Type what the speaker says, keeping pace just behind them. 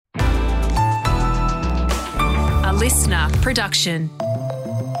listener production.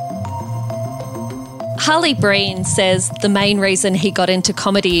 Harley Breen says the main reason he got into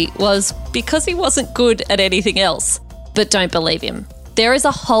comedy was because he wasn't good at anything else. But don't believe him. There is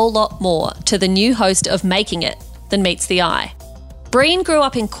a whole lot more to the new host of Making It than meets the eye. Breen grew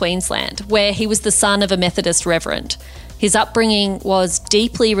up in Queensland, where he was the son of a Methodist reverend. His upbringing was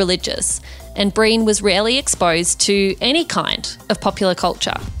deeply religious, and Breen was rarely exposed to any kind of popular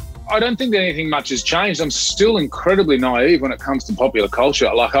culture. I don't think that anything much has changed. I'm still incredibly naive when it comes to popular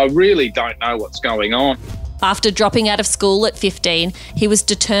culture. Like, I really don't know what's going on. After dropping out of school at 15, he was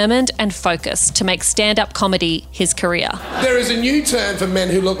determined and focused to make stand-up comedy his career. There is a new term for men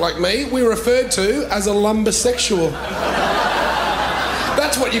who look like me. We're referred to as a lumbersexual.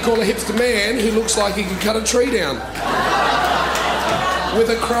 That's what you call a hipster man who looks like he can cut a tree down with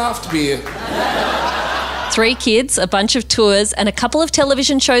a craft beer. 3 kids, a bunch of tours, and a couple of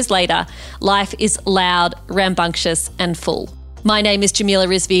television shows later, life is loud, rambunctious, and full. My name is Jamila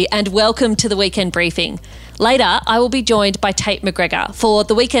Rizvi, and welcome to the Weekend Briefing. Later, I will be joined by Tait McGregor for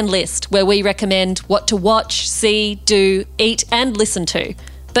the Weekend List, where we recommend what to watch, see, do, eat, and listen to.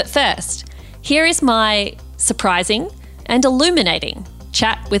 But first, here is my surprising and illuminating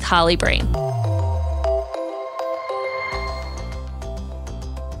chat with Harley Breen.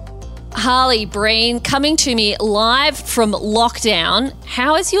 Harley Breen coming to me live from lockdown.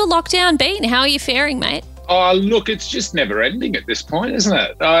 How has your lockdown been? How are you faring, mate? Oh, look, it's just never ending at this point, isn't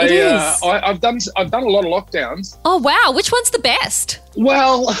it? It is. I've done a lot of lockdowns. Oh, wow. Which one's the best?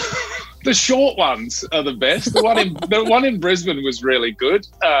 Well, the short ones are the best. The one in Brisbane was really good.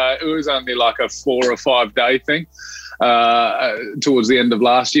 It was only like a 4 or 5 day thing. Towards the end of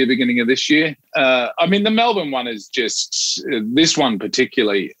last year, beginning of this year. I mean, the Melbourne one is just, this one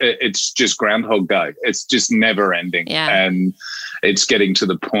particularly, it's just Groundhog Day. It's just never ending. Yeah. And it's getting to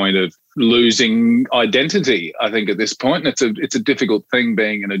the point of losing identity, I think, at this point. And it's a difficult thing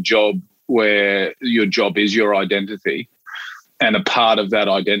being in a job where your job is your identity. And a part of that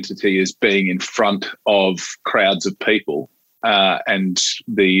identity is being in front of crowds of people. And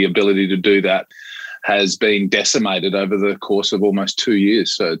the ability to do that has been decimated over the course of almost 2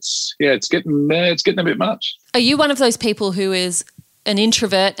 years. So it's getting a bit much. Are you one of those people who is an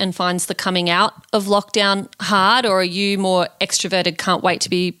introvert and finds the coming out of lockdown hard, or are you more extroverted, can't wait to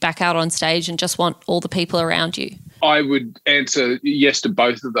be back out on stage and just want all the people around you? I would answer yes to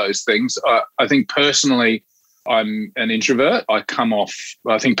both of those things. I think personally I'm an introvert. I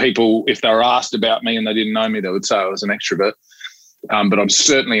think people, if they were asked about me and they didn't know me, they would say I was an extrovert. But I'm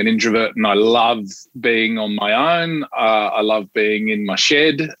certainly an introvert, and I love being on my own. I love being in my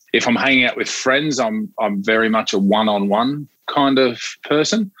shed. If I'm hanging out with friends, I'm very much a one-on-one kind of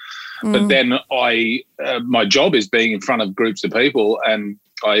person. But then my job is being in front of groups of people, and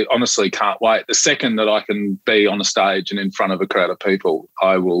I honestly can't wait. The second that I can be on a stage and in front of a crowd of people,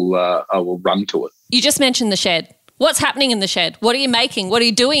 I will run to it. You just mentioned the shed. What's happening in the shed? What are you making? What are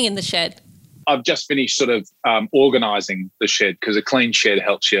you doing in the shed? I've just finished sort of organising the shed, because a clean shed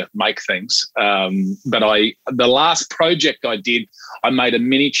helps you make things. But the last project I did, I made a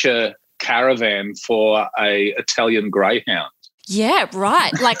miniature caravan for a Italian greyhound. Yeah,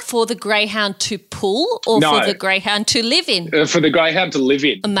 right. Like for the greyhound to pull, or No. for the greyhound to live in? For the greyhound to live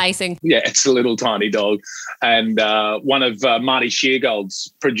in. Amazing. Yeah, it's a little tiny dog. And one of Marty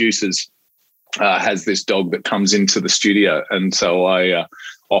Sheargold's producers has this dog that comes into the studio. And so I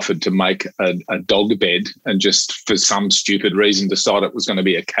offered to make a dog bed, and just for some stupid reason decided it was going to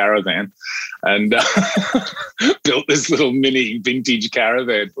be a caravan, and built this little mini vintage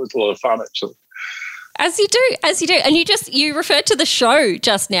caravan. It was a lot of fun, actually. As you do. And you referred to the show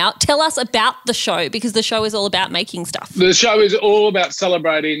just now. Tell us about the show, because the show is all about making stuff. The show is all about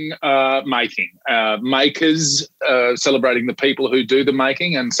celebrating making. Makers, celebrating the people who do the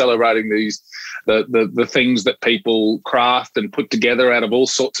making, and celebrating the things that people craft and put together out of all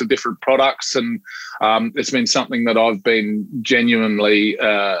sorts of different products. And it's been something that I've been genuinely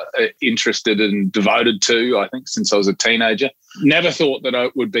interested and devoted to, I think, since I was a teenager. Never thought that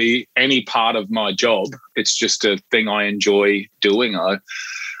it would be any part of my job. It's just a thing I enjoy doing. I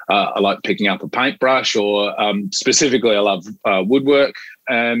like picking up a paintbrush, or specifically I love woodwork.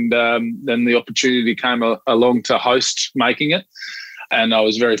 And then the opportunity came along to host Making It. And I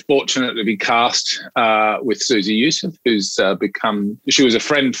was very fortunate to be cast with Susie Youssef, she was a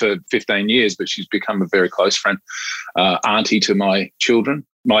friend for 15 years, but she's become a very close friend, auntie to my children.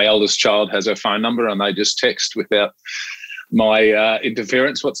 My eldest child has her phone number, and they just text without my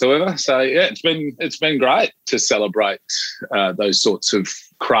interference whatsoever. So yeah, it's been great to celebrate those sorts of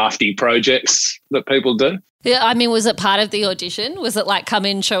crafty projects that people do. Yeah, I mean, was it part of the audition? Was it like, come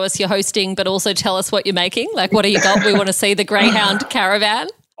in, show us your hosting, but also tell us what you're making? Like, what do you got? We want to see the Greyhound caravan.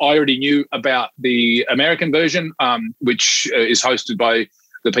 I already knew about the American version, which is hosted by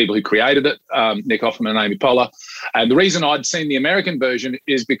the people who created it, Nick Offerman and Amy Poehler. And the reason I'd seen the American version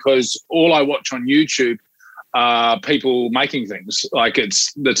is because all I watch on YouTube are people making things. Like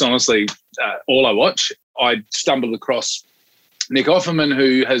that's honestly all I watch. I stumbled across Nick Offerman,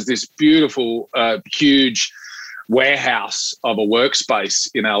 who has this beautiful, huge warehouse of a workspace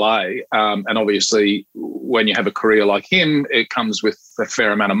in LA. And obviously, when you have a career like him, it comes with a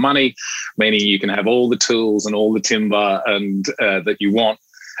fair amount of money, meaning you can have all the tools and all the timber and that you want.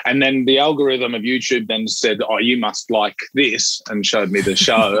 And then the algorithm of YouTube then said, oh, you must like this, and showed me the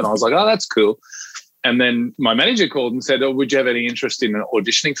show. And I was like, oh, that's cool. And then my manager called and said, oh, would you have any interest in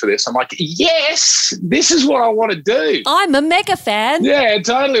auditioning for this? I'm like, yes, this is what I want to do. I'm a mega fan. Yeah,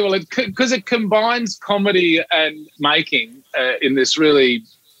 totally. Well, because it combines comedy and making in this really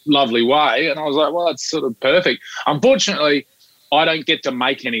lovely way. And I was like, well, that's sort of perfect. Unfortunately, I don't get to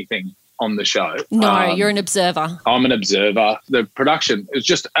make anything on the show. No, you're an observer. I'm an observer. The production is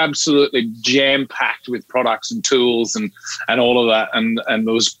just absolutely jam-packed with products and tools and all of that. And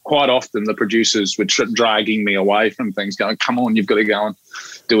there was quite often the producers were dragging me away from things, going, come on, you've got to go and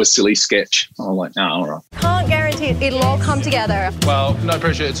do a silly sketch. I was like, no, all right. Can't guarantee it'll all come together. Well, no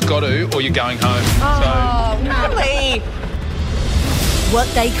pressure. It's got to, or you're going home. Oh, really? What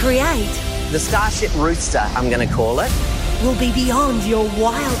they create The Starship Rooster, I'm going to call it. will be beyond your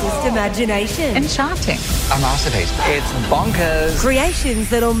wildest imagination. Enchanting. A masterpiece. It's bonkers. Creations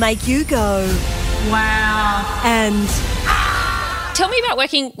that'll make you go, Wow. and Tell me about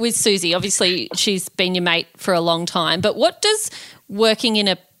working with Susie. Obviously, she's been your mate for a long time, but what does working in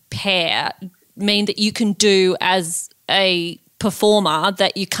a pair mean that you can do as a performer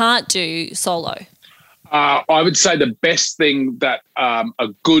that you can't do solo? I would say the best thing that a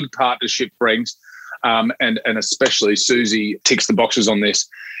good partnership brings, and especially Susie ticks the boxes on this,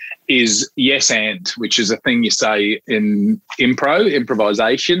 is yes and, which is a thing you say in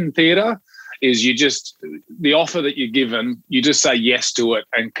improvisation theatre, is you just, the offer that you're given, you just say yes to it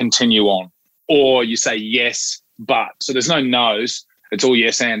and continue on. Or you say yes, but. So there's no no's, it's all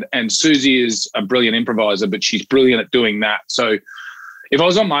yes and. And Susie is a brilliant improviser, but she's brilliant at doing that. So if I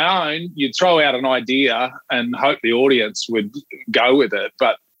was on my own, you'd throw out an idea and hope the audience would go with it.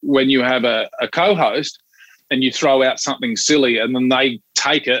 But when you have a co-host and you throw out something silly and then they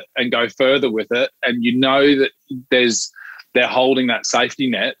take it and go further with it, and you know that they're holding that safety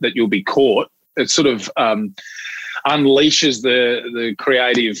net that you'll be caught, it sort of unleashes the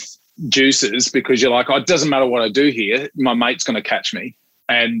creative juices, because you're like, oh, it doesn't matter what I do here, my mate's going to catch me.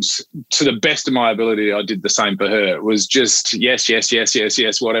 And to the best of my ability, I did the same for her. It was just yes, yes, yes, yes,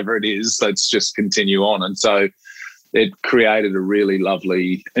 yes, whatever it is, let's just continue on. And so it created a really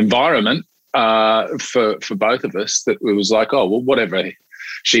lovely environment for both of us, that it was like, oh, well, whatever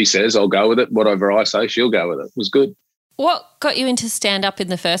she says, I'll go with it. Whatever I say, she'll go with it. It was good. What got you into stand-up in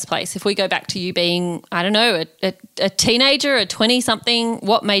the first place? If we go back to you being, I don't know, a teenager, a 20-something,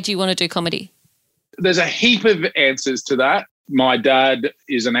 what made you want to do comedy? There's a heap of answers to that. My dad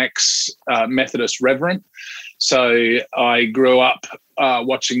is an ex-Methodist reverend, so I grew up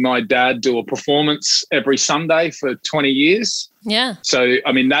watching my dad do a performance every Sunday for 20 years. Yeah. So,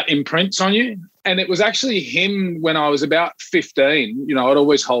 I mean, that imprints on you. And it was actually him when I was about 15. You know, I'd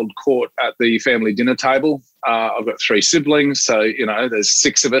always hold court at the family dinner table. I've got 3 siblings, so, you know, there's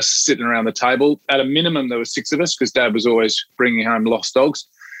 6 of us sitting around the table. At a minimum, there were 6 of us, because Dad was always bringing home lost dogs,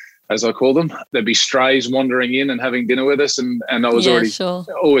 as I call them. There'd be strays wandering in and having dinner with us, and I was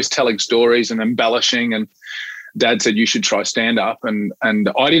always telling stories and embellishing, and Dad said, you should try stand-up, and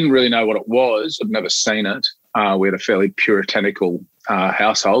I didn't really know what it was. I'd never seen it. We had a fairly puritanical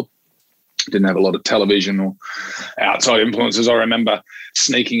household. Didn't have a lot of television or outside influences. I remember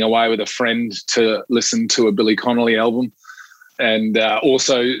sneaking away with a friend to listen to a Billy Connolly album, and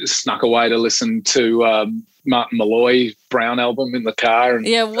also snuck away to listen to Martin Malloy Brown album in the car. And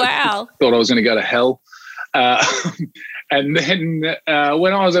yeah, wow. Thought I was going to go to hell. And then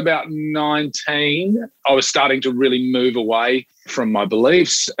when I was about 19, I was starting to really move away from my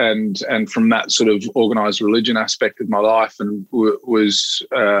beliefs and from that sort of organised religion aspect of my life, and was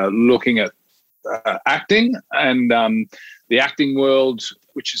looking at acting, and the acting world,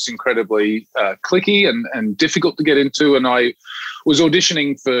 which is incredibly cliquey and difficult to get into. And I was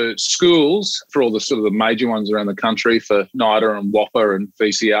auditioning for schools, for all the sort of the major ones around the country, for NIDA and WAPA and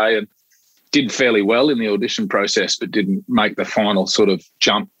VCA, and did fairly well in the audition process, but didn't make the final sort of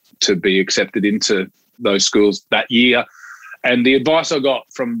jump to be accepted into those schools that year. And the advice I got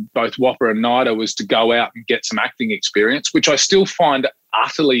from both Whopper and NIDA was to go out and get some acting experience, which I still find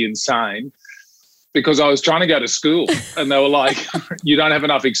utterly insane because I was trying to go to school and they were like, you don't have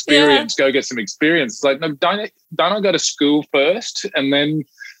enough experience, go get some experience. It's like, no, don't I go to school first and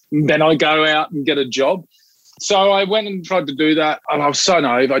then I go out and get a job? So I went and tried to do that. And I was so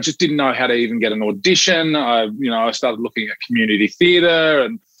naive. I just didn't know how to even get an audition. I started looking at community theatre,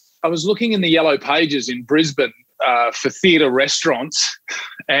 and I was looking in the yellow pages in Brisbane for theatre restaurants,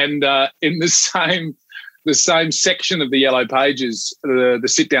 and in the same section of the yellow pages, the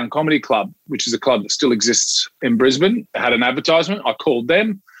Sit Down Comedy Club, which is a club that still exists in Brisbane, had an advertisement. I called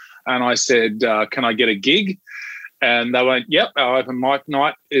them and I said, can I get a gig? And they went, yep, our open mic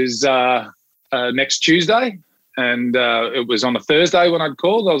night is next Tuesday. And it was on a Thursday when I'd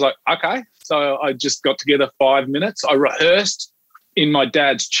called. I was like, okay. So I just got together 5 minutes. I rehearsed in my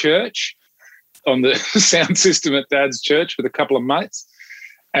dad's church on the sound system at Dad's church with a couple of mates,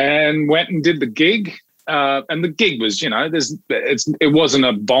 and went and did the gig. And the gig was, it wasn't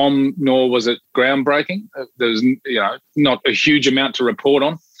a bomb, nor was it groundbreaking. There was, not a huge amount to report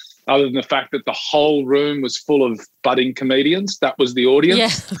on, other than the fact that the whole room was full of budding comedians. That was the audience.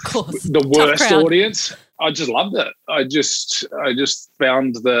 Yeah, of course. The worst audience. I just loved it. I just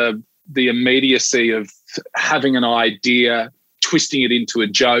found the immediacy of having an idea, twisting it into a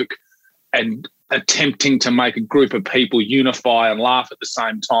joke, and attempting to make a group of people unify and laugh at the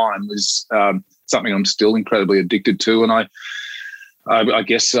same time was something I'm still incredibly addicted to. And I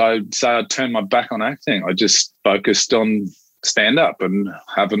guess I'd say I'd turned my back on acting. I just focused on stand-up and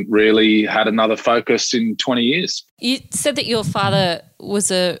haven't really had another focus in 20 years. You said that your father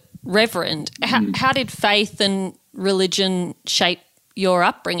was a reverend. How did faith and religion shape your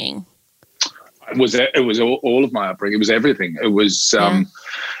upbringing? It was all of my upbringing. It was everything. It was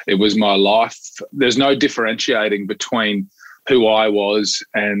my life. There's no differentiating between who I was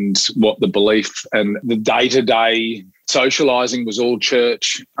and what the belief and the day-to-day socialising was all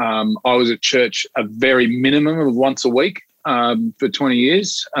church. I was at church a very minimum of once a week for 20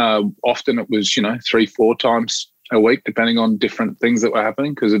 years. Often it was, 3-4 times a week, depending on different things that were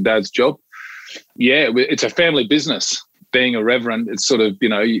happening because of Dad's job. Yeah, it's a family business. Being a reverend, it's sort of,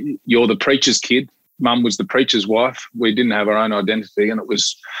 you're the preacher's kid. Mum was the preacher's wife. We didn't have our own identity. And it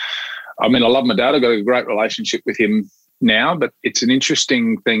was, I love my dad. I've got a great relationship with him now, but it's an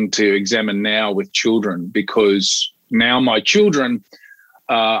interesting thing to examine now with children, because now my children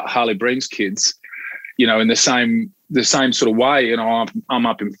are Harley Breen's kids, in the same sort of way. I'm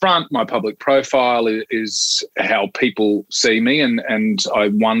up in front. My public profile is how people see me, and I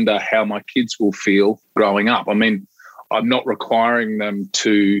wonder how my kids will feel growing up. I'm not requiring them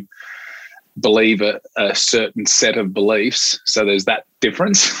to believe a certain set of beliefs, so there's that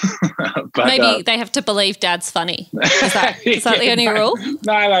difference. But maybe they have to believe Dad's funny. Is that the only rule?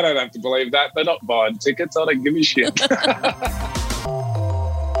 No, they don't have to believe that. They're not buying tickets. I don't give a shit.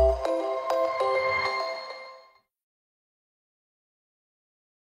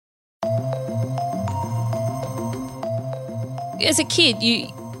 As a kid,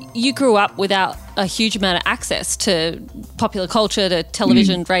 you grew up without a huge amount of access to popular culture, to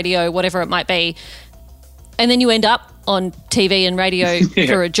television, radio, whatever it might be. And then you end up on TV and radio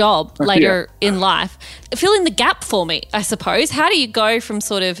for a job later in life. Fill in the gap for me, I suppose. How do you go from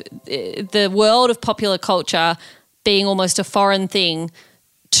sort of the world of popular culture being almost a foreign thing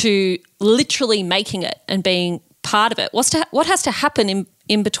to literally making it and being part of it? What has to happen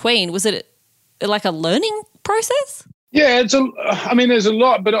in between? Was it like a learning process? Yeah, there's a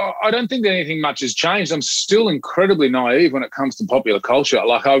lot, but I don't think that anything much has changed. I'm still incredibly naive when it comes to popular culture.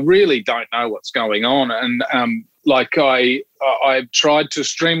 Like, I really don't know what's going on. And I've tried to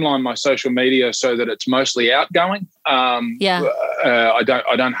streamline my social media so that it's mostly outgoing. I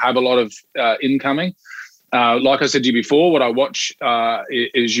don't have a lot of incoming. Like I said to you before, what I watch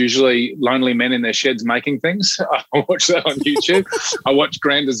is usually lonely men in their sheds making things. I watch that on YouTube. I watch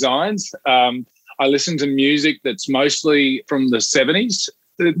Grand Designs. I listen to music that's mostly from the 70s.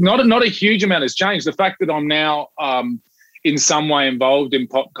 Not a huge amount has changed. The fact that I'm now in some way involved in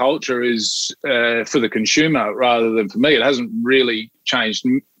pop culture is for the consumer rather than for me. It hasn't really changed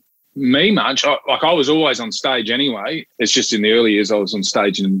me much. I was always on stage anyway. It's just in the early years I was on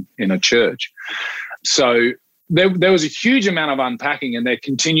stage in a church. So there was a huge amount of unpacking, and there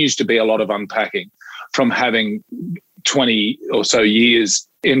continues to be a lot of unpacking from having 20 or so years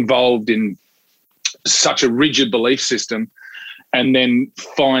involved in such a rigid belief system, and then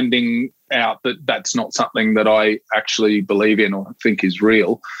finding out that that's not something that I actually believe in or think is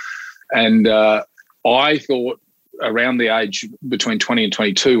real. And I thought around the age between 20 and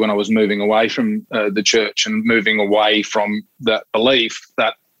 22 when I was moving away from the church and moving away from that belief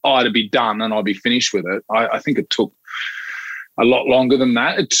that I'd be done and I'd be finished with it. I think it took a lot longer than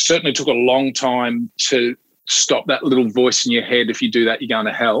that. It certainly took a long time to stop that little voice in your head. If you do that, you're going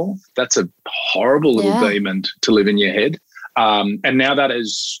to hell. That's a horrible little demon to live in your head. And now that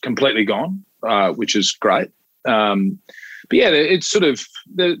is completely gone, which is great. But yeah, it's sort of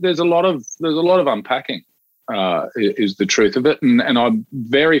there's a lot of unpacking. Is the truth of it, and I'm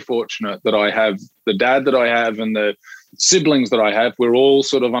very fortunate that I have the dad that I have and the siblings that I have. We're all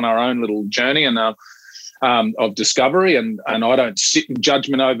sort of on our own little journey and of discovery, and I don't sit in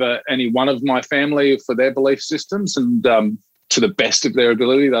judgment over any one of my family for their belief systems, and to the best of their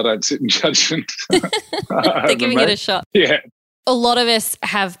ability, they don't sit in judgment. They're giving it a shot. Yeah, a lot of us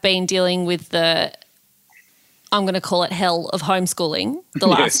have been dealing with the, I'm going to call it hell of homeschooling the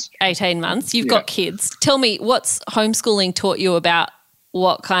last 18 months. You've got kids. Tell me, what's homeschooling taught you about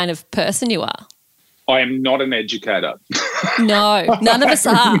what kind of person you are? I am not an educator. No, none of us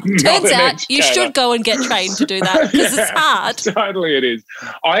are. Turns out you should go and get trained to do that because it's hard. Totally it is.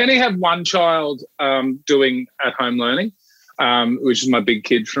 I only have one child doing at-home learning, which is my big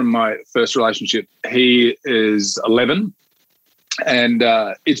kid from my first relationship. He is 11 and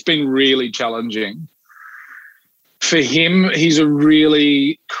it's been really challenging. For him, he's a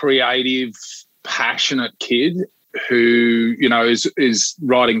really creative, passionate kid who, you know, is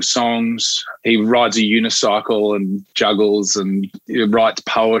writing songs. He rides a unicycle and juggles and writes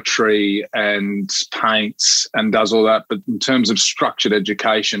poetry and paints and does all that. But in terms of structured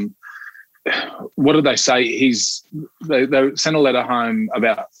education, what did they say? They sent a letter home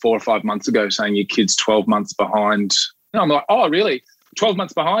about 4 or 5 months ago saying your kid's 12 months behind. And I'm like, oh, really? 12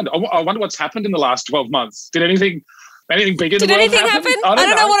 months behind? I wonder what's happened in the last 12 months. Did anything bigger in the world happen? I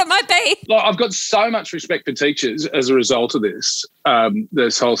don't know what it might be. Like, I've got so much respect for teachers as a result of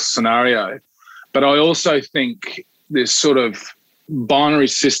this whole scenario. But I also think this sort of binary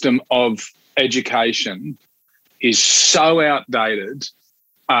system of education is so outdated.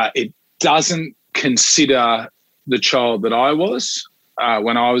 It doesn't consider the child that I was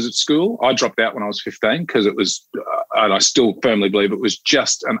when I was at school. I dropped out when I was 15 because it was, and I still firmly believe it was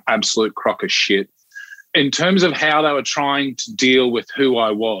just an absolute crock of shit. In terms of how they were trying to deal with who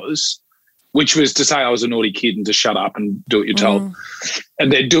I was, which was to say I was a naughty kid and to shut up and do what you're told.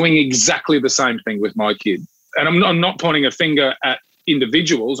 And they're doing exactly the same thing with my kid. And I'm not pointing a finger at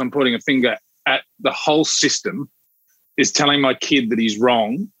individuals. I'm pointing a finger at the whole system is telling my kid that he's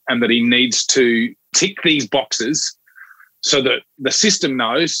wrong and that he needs to tick these boxes so that the system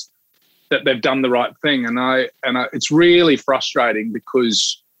knows that they've done the right thing. And it's really frustrating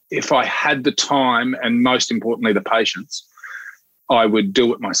because if I had the time and most importantly the patience, I would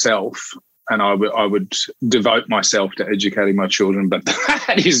do it myself and I would devote myself to educating my children. But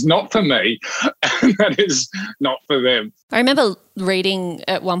that is not for me and that is not for them. I remember reading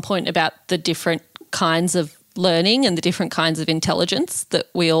at one point about the different kinds of learning and the different kinds of intelligence that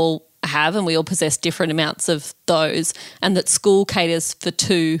we all have, and we all possess different amounts of those, and that school caters for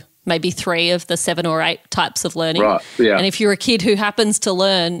 2, maybe 3 of the 7 or 8 types of learning. Right, yeah. And if you're a kid who happens to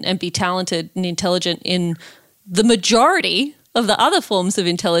learn and be talented and intelligent in the majority of the other forms of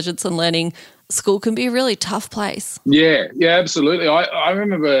intelligence and learning, school can be a really tough place. Yeah, absolutely. I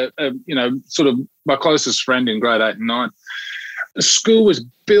remember, sort of my closest friend in grade 8 and 9, the school was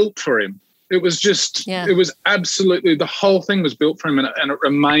built for him. It was just, It was absolutely, the whole thing was built for him and it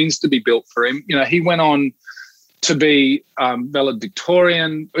remains to be built for him. You know, he went on to be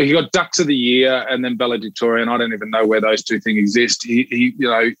valedictorian. He got Ducks of the Year and then valedictorian. I don't even know where those two things exist. He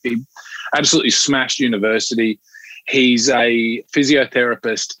absolutely smashed university. He's a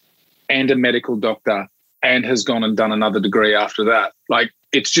physiotherapist and a medical doctor and has gone and done another degree after that. Like,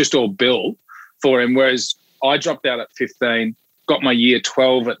 it's just all built for him. Whereas I dropped out at 15, got my year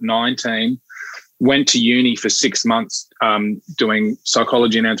 12 at 19, went to uni for 6 months doing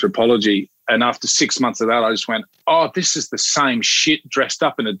psychology and anthropology. And after 6 months of that, I just went, oh, this is the same shit dressed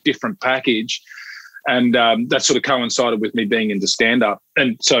up in a different package. And that sort of coincided with me being into stand-up.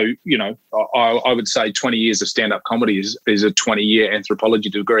 And so, you know, I would say 20 years of stand-up comedy is a 20-year anthropology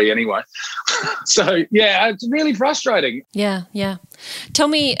degree anyway. So, yeah, it's really frustrating. Yeah. Tell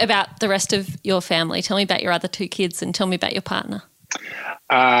me about the rest of your family. Tell me about your other 2 kids and tell me about your partner.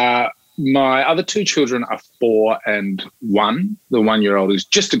 My other 2 children are 4 and 1. The 1-year-old is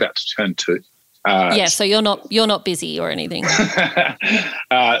just about to turn 2. So you're not busy or anything.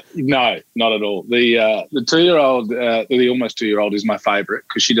 No, not at all. The 2-year-old, the almost 2-year-old, is my favourite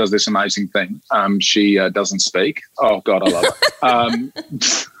because she does this amazing thing. She doesn't speak. Oh God, I love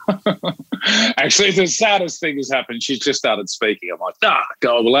it. Actually, the saddest thing has happened. She's just started speaking. I'm like,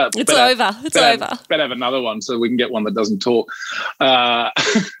 God, well, it's over. It's over. Better have another one so we can get one that doesn't talk. The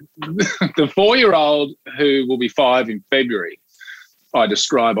 4-year-old who will be 5 in February, I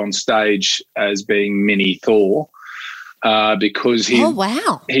describe on stage as being mini Thor because he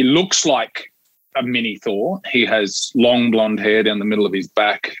looks like a mini Thor. He has long blonde hair down the middle of his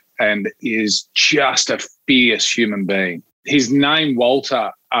back and is just a fierce human being. His name,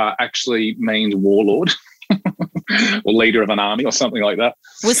 Walter, actually means warlord or leader of an army or something like that.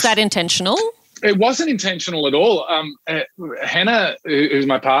 Was that intentional? It wasn't intentional at all. Hannah, who's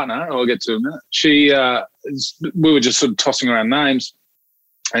my partner, I'll get to in a minute, we were just sort of tossing around names,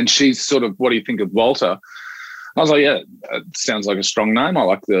 and she's sort of, what do you think of Walter? I was like, yeah, it sounds like a strong name. I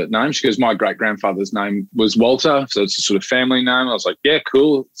like the name. She goes, my great-grandfather's name was Walter, so it's a sort of family name. I was like, yeah,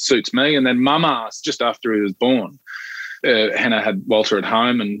 cool, suits me. And then Mum asked, just after he was born, Hannah had Walter at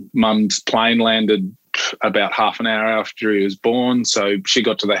home, and Mum's plane landed about half an hour after he was born. So she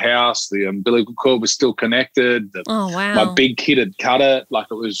got to the house. The umbilical cord was still connected. My big kid had cut it. Like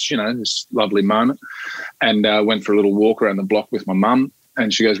it was, this lovely moment. And went for a little walk around the block with my mum.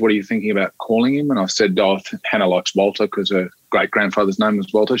 And she goes, what are you thinking about calling him? And I said, Hannah likes Walter because her great-grandfather's name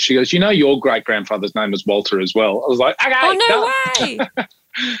was Walter. She goes, your great-grandfather's name was Walter as well. I was like, okay. Oh, no way.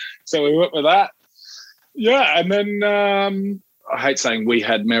 So we went with that. Yeah, and then I hate saying we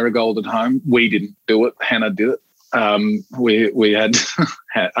had Marigold at home. We didn't do it. Hannah did it. We had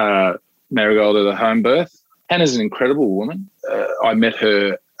Marigold at a home birth. Hannah's an incredible woman. I met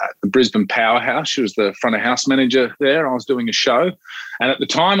her at the Brisbane Powerhouse. She was the front of house manager there. I was doing a show. And at the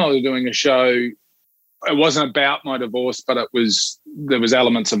time I was doing a show, it wasn't about my divorce, but there was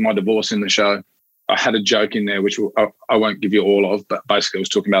elements of my divorce in the show. I had a joke in there, which I won't give you all of, but basically I was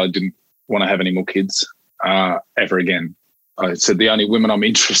talking about I didn't want to have any more kids ever again. I said the only women I'm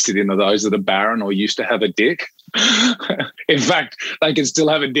interested in are those that are barren or used to have a dick. In fact, they can still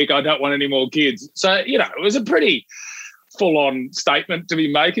have a dick. I don't want any more kids. So, it was a pretty full-on statement to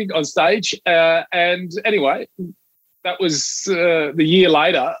be making on stage. And anyway, that was the year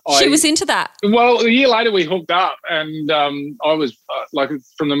later. She was into that. Well, the year later we hooked up, and I was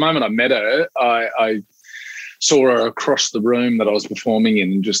from the moment I met her, I saw her across the room that I was performing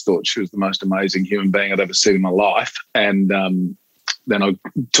in and just thought she was the most amazing human being I'd ever seen in my life. And then it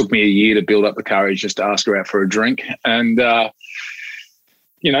took me a year to build up the courage just to ask her out for a drink. And,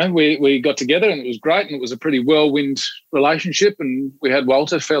 we got together and it was great, and it was a pretty whirlwind relationship, and we had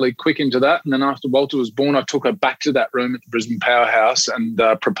Walter fairly quick into that. And then after Walter was born, I took her back to that room at the Brisbane Powerhouse and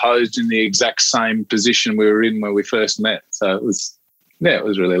proposed in the exact same position we were in when we first met. So it was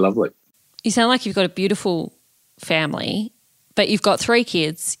really lovely. You sound like you've got a beautiful family, but you've got 3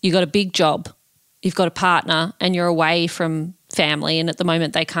 kids, you've got a big job, you've got a partner, and you're away from family, and at the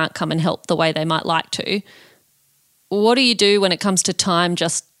moment they can't come and help the way they might like to. What do you do when it comes to time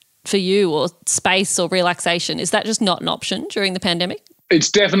just for you, or space or relaxation? Is that just not an option during the pandemic?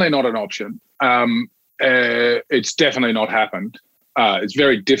 It's definitely not an option. It's definitely not happened. It's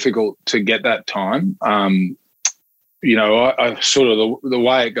very difficult to get that time. I sort of the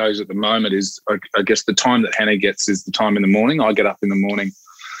way it goes at the moment is I guess the time that Hannah gets is the time in the morning. I get up in the morning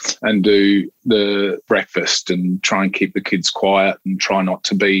and do the breakfast and try and keep the kids quiet and try not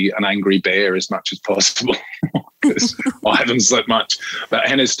to be an angry bear as much as possible because I haven't slept much. But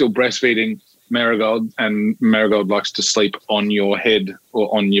Hannah's still breastfeeding Marigold, and Marigold likes to sleep on your head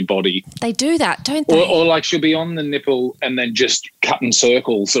or on your body. They do that, don't they? Or like she'll be on the nipple and then just cutting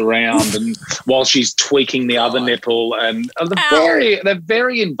circles around and while she's tweaking the other nipple. And they're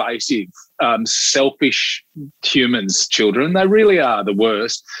very invasive, selfish humans, children. They really are the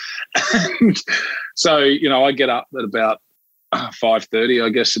worst. And so, I get up at about 5:30, I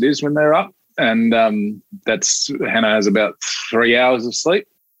guess it is, when they're up. And Hannah has about 3 hours of sleep,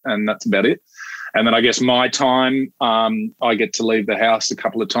 and that's about it. And then I guess my time, I get to leave the house a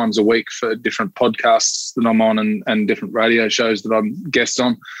couple of times a week for different podcasts that I'm on and different radio shows that I'm guests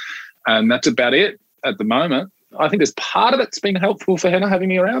on. And that's about it at the moment. I think there's part of it's been helpful for Hannah having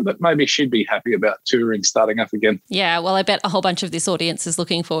me around, but maybe she'd be happy about touring starting up again. Yeah, well, I bet a whole bunch of this audience is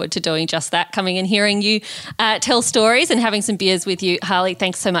looking forward to doing just that, coming and hearing you tell stories and having some beers with you. Harley,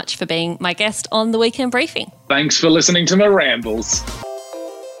 thanks so much for being my guest on The Weekend Briefing. Thanks for listening to my rambles.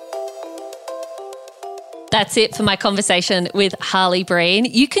 That's it for my conversation with Harley Breen.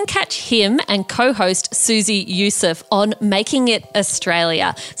 You can catch him and co-host Susie Youssef on Making It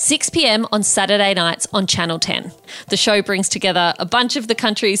Australia, 6 p.m. on Saturday nights on Channel 10. The show brings together a bunch of the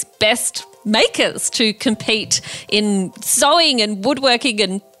country's best makers to compete in sewing and woodworking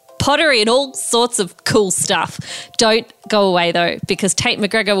and pottery and all sorts of cool stuff. Don't go away though, because Tait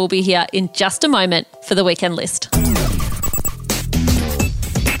McGregor will be here in just a moment for the weekend list.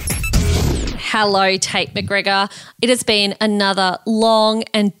 Hello, Tait McGregor. It has been another long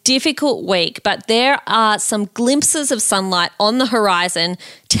and difficult week, but there are some glimpses of sunlight on the horizon.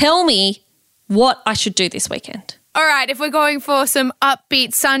 Tell me what I should do this weekend. All right, if we're going for some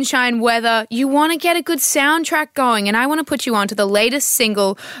upbeat sunshine weather, you want to get a good soundtrack going, and I want to put you on to the latest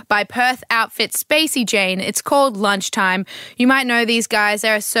single by Perth outfit Spacey Jane. It's called Lunchtime. You might know these guys.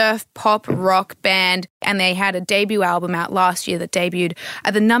 They're a surf pop rock band, and they had a debut album out last year that debuted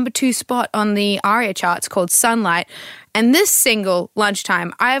at the number 2 spot on the ARIA charts called Sunlight. And this single,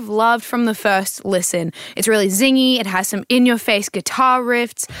 Lunchtime, I have loved from the first listen. It's really zingy, it has some in-your-face guitar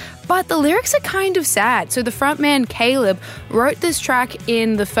riffs, but the lyrics are kind of sad. So the frontman, Kale, wrote this track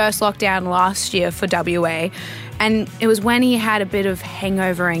in the first lockdown last year for WA, and it was when he had a bit of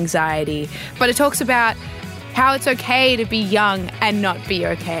hangover anxiety. But it talks about how it's okay to be young and not be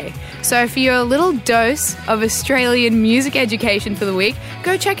okay. So for your little dose of Australian music education for the week,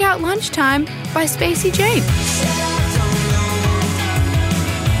 go check out Lunchtime by Spacey Jane.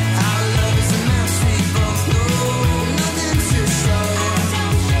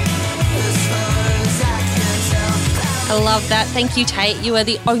 I love that. Thank you, Tait. You are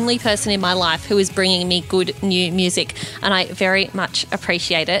the only person in my life who is bringing me good new music, and I very much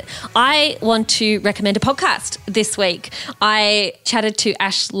appreciate it. I want to recommend a podcast this week. I chatted to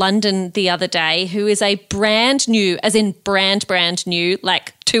Ash London the other day, who is a brand new, as in brand new,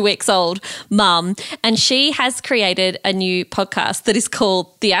 like 2 weeks old mum, and she has created a new podcast that is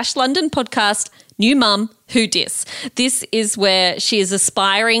called the Ash London Podcast New Mum Who Dis. This is where she is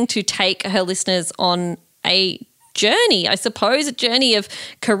aspiring to take her listeners on a journey, I suppose, a journey of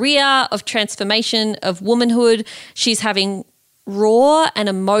career, of transformation, of womanhood. She's having raw and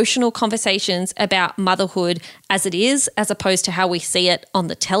emotional conversations about motherhood as it is, as opposed to how we see it on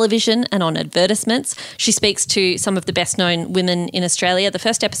the television and on advertisements. She speaks to some of the best known women in Australia. The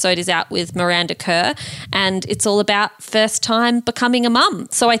first episode is out with Miranda Kerr, and it's all about first time becoming a mum.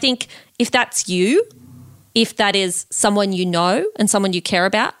 So I think if that's you, if that is someone you know and someone you care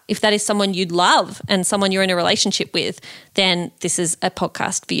about, if that is someone you love and someone you're in a relationship with, then this is a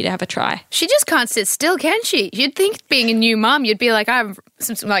podcast for you to have a try. She just can't sit still, can she? You'd think being a new mum, you'd be like, I'm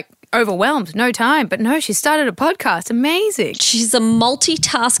overwhelmed, no time. But no, she started a podcast. Amazing. She's a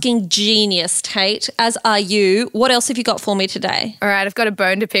multitasking genius, Tait, as are you. What else have you got for me today? All right, I've got a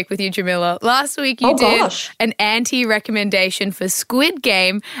bone to pick with you, Jamila. Last week you did an anti-recommendation for Squid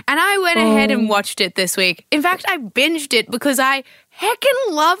Game, and I went ahead and watched it this week. In fact, I binged it because I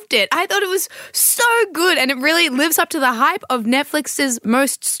heckin' loved it. I thought it was so good, and it really lives up to the hype of Netflix's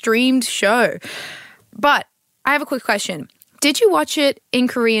most streamed show. But I have a quick question. Did you watch it in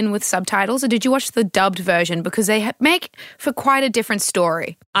Korean with subtitles, or did you watch the dubbed version? Because they make for quite a different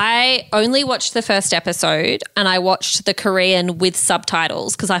story. I only watched the first episode, and I watched the Korean with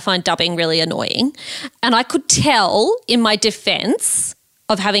subtitles because I find dubbing really annoying. And I could tell, in my defense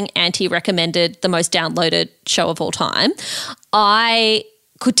of having anti-recommended the most downloaded show of all time, I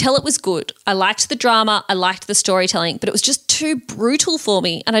could tell it was good. I liked the drama, I liked the storytelling, but it was just too brutal for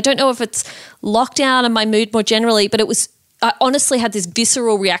me. And I don't know if it's lockdown and my mood more generally, but I honestly had this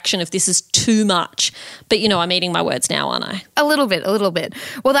visceral reaction of this is too much. But, you know, I'm eating my words now, aren't I? A little bit.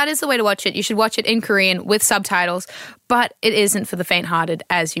 Well, that is the way to watch it. You should watch it in Korean with subtitles, but it isn't for the faint-hearted,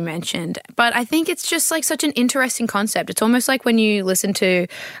 as you mentioned. But I think it's just like such an interesting concept. It's almost like when you listen to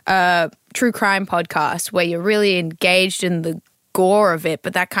a true crime podcast where you're really engaged in the gore of it,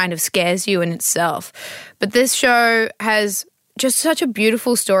 but that kind of scares you in itself. But this show has just such a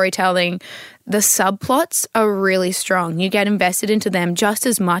beautiful storytelling. The subplots are really strong. You get invested into them just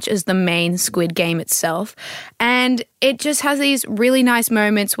as much as the main Squid Game itself. And it just has these really nice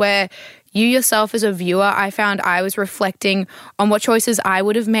moments where you yourself as a viewer, I found I was reflecting on what choices I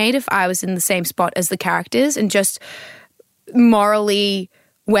would have made if I was in the same spot as the characters and just morally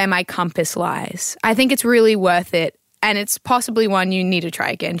where my compass lies. I think it's really worth it, and it's possibly one you need to try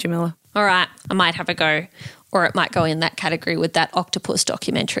again, Jamila. All right, I might have a go. Or it might go in that category with that octopus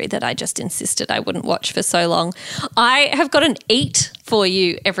documentary that I just insisted I wouldn't watch for so long. I have got an eat for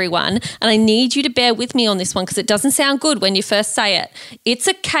you, everyone, and I need you to bear with me on this one because it doesn't sound good when you first say it. It's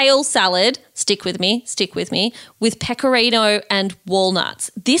a kale salad, stick with me, with pecorino and walnuts.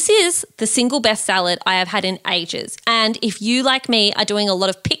 This is the single best salad I have had in ages. And if you, like me, are doing a lot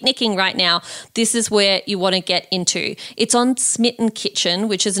of picnicking right now, this is where you want to get into. It's on Smitten Kitchen,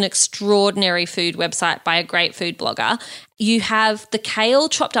 which is an extraordinary food website by a great food blogger. You have the kale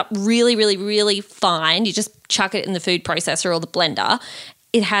chopped up really, really, really fine. You just chuck it in the food processor or the blender.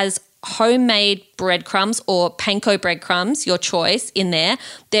 It has homemade breadcrumbs or panko breadcrumbs, your choice, in there.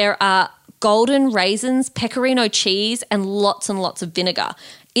 There are golden raisins, pecorino cheese, and lots of vinegar.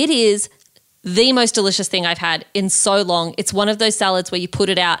 It is the most delicious thing I've had in so long. It's one of those salads where you put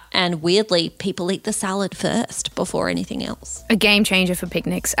it out and weirdly people eat the salad first before anything else. A game changer for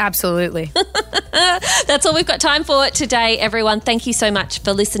picnics, absolutely. That's all we've got time for today, everyone. Thank you so much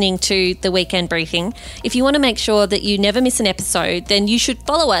for listening to The Weekend Briefing. If you want to make sure that you never miss an episode, then you should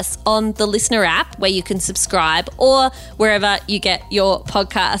follow us on the Listener app where you can subscribe or wherever you get your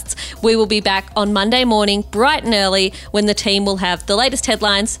podcasts. We will be back on Monday morning, bright and early, when the team will have the latest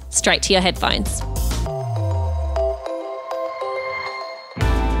headlines straight to your headphones.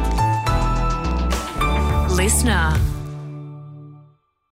 Listener.